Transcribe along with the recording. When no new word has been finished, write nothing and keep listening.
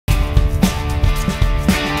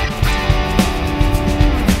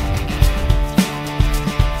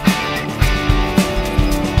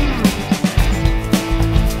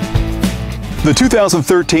The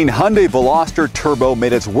 2013 Hyundai Veloster Turbo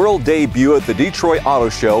made its world debut at the Detroit Auto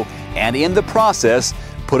Show and in the process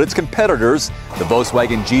put its competitors, the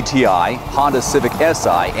Volkswagen GTI, Honda Civic Si,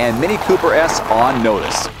 and Mini Cooper S on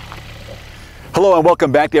notice. Hello and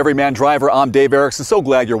welcome back to Everyman Driver. I'm Dave Erickson. So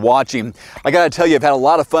glad you're watching. I gotta tell you, I've had a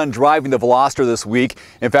lot of fun driving the Veloster this week.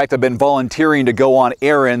 In fact, I've been volunteering to go on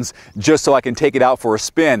errands just so I can take it out for a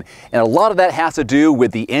spin. And a lot of that has to do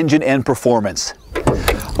with the engine and performance.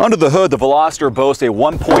 Under the hood, the Veloster boasts a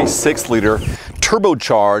 1.6-liter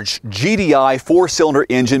turbocharged GDI 4-cylinder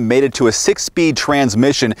engine mated to a 6-speed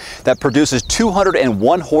transmission that produces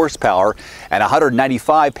 201 horsepower and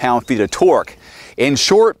 195 pound-feet of torque. In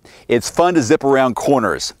short, it's fun to zip around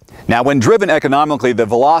corners. Now, when driven economically, the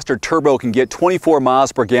Veloster Turbo can get 24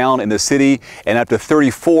 miles per gallon in the city and up to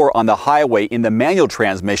 34 on the highway in the manual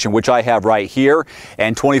transmission, which I have right here,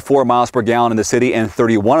 and 24 miles per gallon in the city and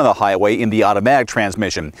 31 on the highway in the automatic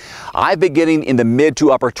transmission. I've been getting in the mid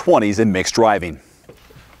to upper 20s in mixed driving.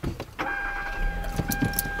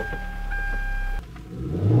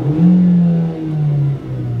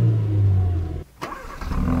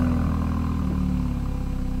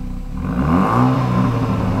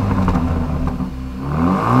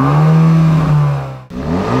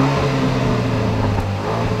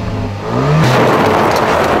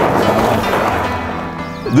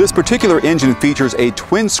 This particular engine features a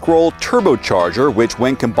twin-scroll turbocharger, which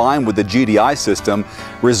when combined with the GDI system,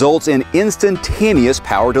 results in instantaneous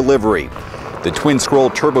power delivery. The twin-scroll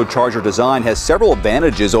turbocharger design has several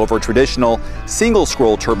advantages over traditional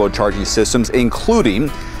single-scroll turbocharging systems, including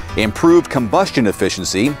improved combustion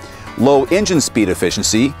efficiency, low engine speed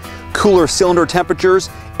efficiency, cooler cylinder temperatures,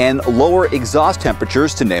 and lower exhaust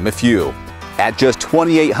temperatures, to name a few. At just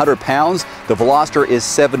 2,800 pounds, the Veloster is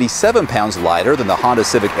 77 pounds lighter than the Honda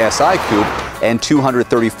Civic Si Coupe and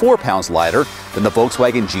 234 pounds lighter than the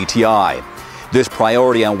Volkswagen GTI. This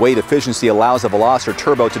priority on weight efficiency allows the Veloster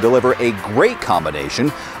Turbo to deliver a great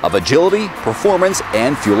combination of agility, performance,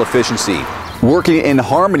 and fuel efficiency. Working in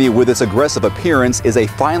harmony with its aggressive appearance is a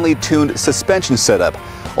finely tuned suspension setup.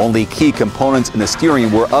 Only key components in the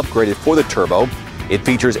steering were upgraded for the Turbo. It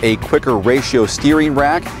features a quicker ratio steering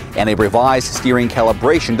rack and a revised steering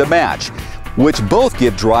calibration to match, which both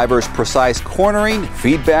give drivers precise cornering,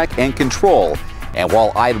 feedback, and control. And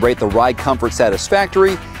while I'd rate the ride comfort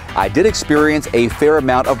satisfactory, I did experience a fair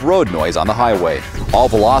amount of road noise on the highway. All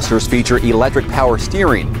Velosters feature electric power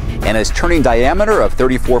steering, and its turning diameter of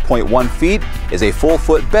 34.1 feet is a full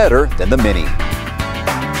foot better than the Mini.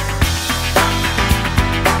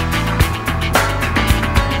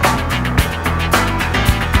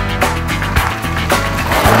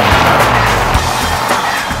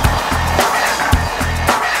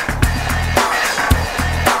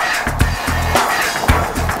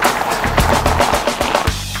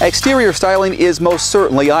 Exterior styling is most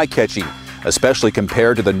certainly eye-catching, especially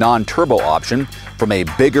compared to the non-turbo option, from a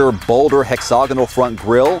bigger, bolder hexagonal front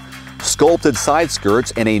grille, sculpted side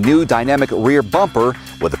skirts, and a new dynamic rear bumper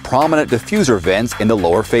with prominent diffuser vents in the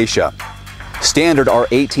lower fascia. Standard are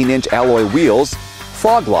 18-inch alloy wheels,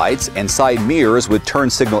 fog lights, and side mirrors with turn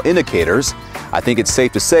signal indicators. I think it's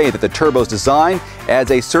safe to say that the Turbo's design adds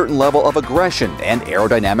a certain level of aggression and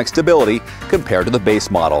aerodynamic stability compared to the base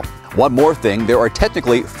model. One more thing, there are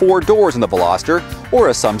technically 4 doors in the Veloster, or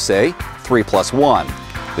as some say, 3+1.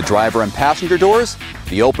 The driver and passenger doors,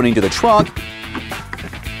 the opening to the trunk,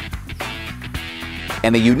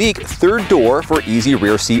 and a unique third door for easy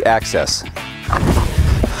rear seat access.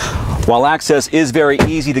 While access is very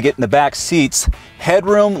easy to get in the back seats,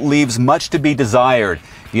 headroom leaves much to be desired.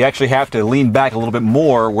 You actually have to lean back a little bit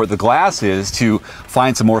more where the glass is to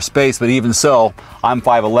find some more space, but even so, I'm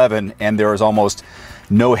 5'11", and there is almost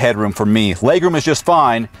no headroom for me. Legroom is just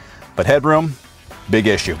fine, but headroom, big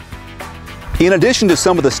issue. In addition to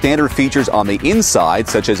some of the standard features on the inside,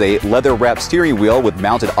 such as a leather-wrapped steering wheel with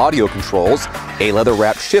mounted audio controls, a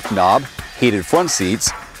leather-wrapped shift knob, heated front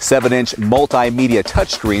seats, 7-inch multimedia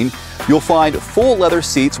touchscreen, you'll find full leather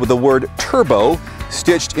seats with the word Turbo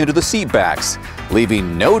stitched into the seat backs,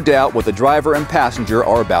 leaving no doubt what the driver and passenger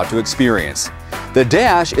are about to experience. The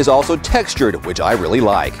dash is also textured, which I really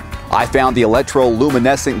like. I found the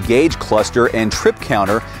electroluminescent gauge cluster and trip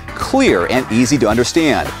counter clear and easy to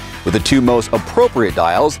understand, with the two most appropriate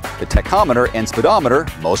dials, the tachometer and speedometer,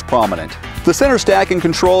 most prominent. The center stack and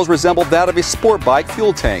controls resemble that of a sport bike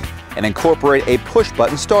fuel tank and incorporate a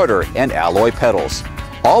push-button starter and alloy pedals.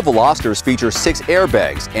 All Velosters feature 6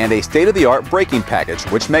 airbags and a state-of-the-art braking package,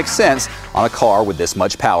 which makes sense on a car with this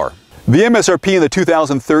much power. The MSRP in the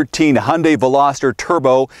 2013 Hyundai Veloster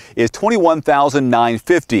Turbo is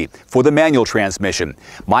 $21,950 for the manual transmission.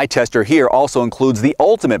 My tester here also includes the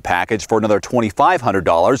ultimate package for another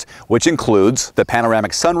 $2,500, which includes the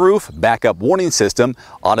panoramic sunroof, backup warning system,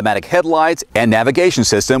 automatic headlights, and navigation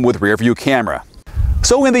system with rear view camera.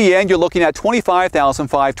 So in the end, you're looking at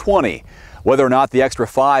 $25,520. Whether or not the extra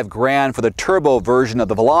 $5,000 for the turbo version of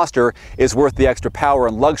the Veloster is worth the extra power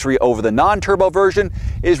and luxury over the non-turbo version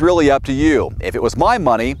is really up to you. If it was my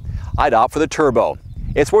money, I'd opt for the turbo.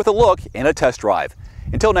 It's worth a look and a test drive.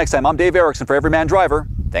 Until next time, I'm Dave Erickson for Everyman Driver.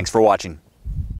 Thanks for watching.